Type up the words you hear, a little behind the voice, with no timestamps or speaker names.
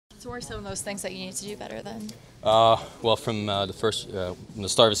So what are some of those things that you need to do better then? Well, from from the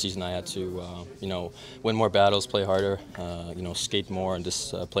start of the season, I had to, win more battles, play harder, skate more, and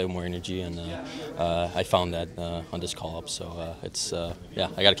just play with more energy. And I found that on this call-up. So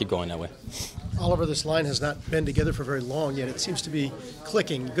I got to keep going that way. Oliver, this line has not been together for very long yet. It seems to be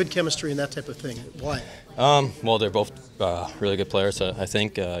clicking, good chemistry and that type of thing. Why? Well, they're both really good players. I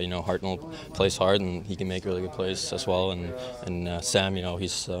think Hartnell plays hard and he can make really good plays as well. And Sam,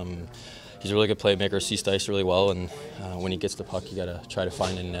 he's a really good playmaker, sees the ice really well, and when he gets the puck, you got to try to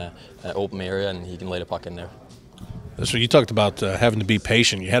find an open area, and he can lay the puck in there. So you talked about having to be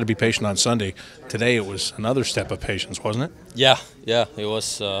patient. You had to be patient on Sunday. Today it was another step of patience, wasn't it? Yeah, it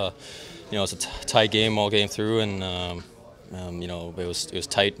was. It was a tight game all game through, and it was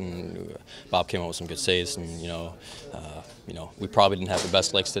tight, and Bob came up with some good saves, and we probably didn't have the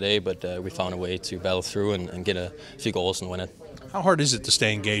best legs today, but we found a way to battle through and get a few goals and win it. How hard is it to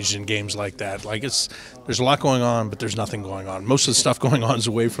stay engaged in games like that? There's a lot going on, but there's nothing going on. Most of the stuff going on is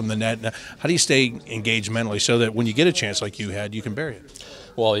away from the net. Now, how do you stay engaged mentally so that when you get a chance like you had, you can bury it?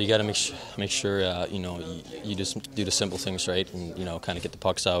 Well, you got to make sure you just do the simple things right, and kind of get the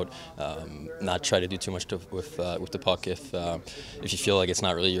pucks out. Not try to do too much with the puck if you feel like it's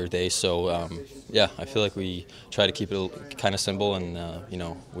not really your day. So I feel like we try to keep it kind of simple, and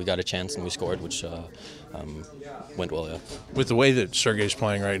we got a chance and we scored, which went well. Yeah. With the way that Sergei's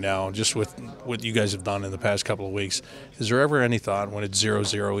playing right now, just with what you guys have done in the past couple of weeks, is there ever any thought when it's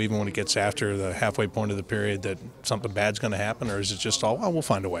 0-0, even when it gets after the halfway point of the period, that something bad's going to happen, or is it just all, well, we'll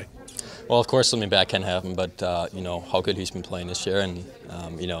find a way? Well, of course something bad can happen, but how good he's been playing this year, and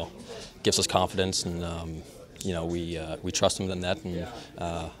gives us confidence, and we trust him in the net,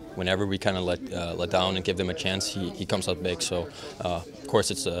 and whenever we kind of let down and give them a chance, he comes out big. So of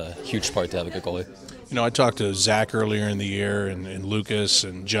course it's a huge part to have a good goalie. I talked to Zach earlier in the year and Lucas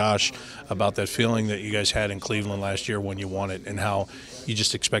and Josh about that feeling that you guys had in Cleveland last year when you won it, and how you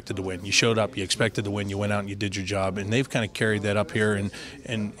just expected to win. You showed up, you expected to win, you went out and you did your job, and they've kind of carried that up here.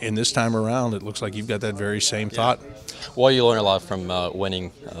 And this time around, it looks like you've got that very same thought. Well, you learn a lot from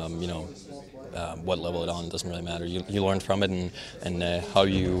winning. What level it's on doesn't really matter. You learn from it, and how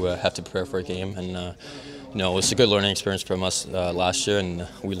you have to prepare for a game. And it's a good learning experience from us last year, and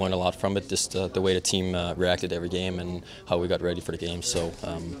we learned a lot from it. Just the way the team reacted to every game and how we got ready for the game. So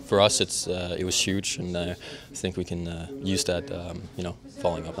for us, it was huge, and I think we can use that.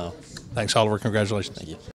 Following up now. Thanks, Oliver. Congratulations. Thank you.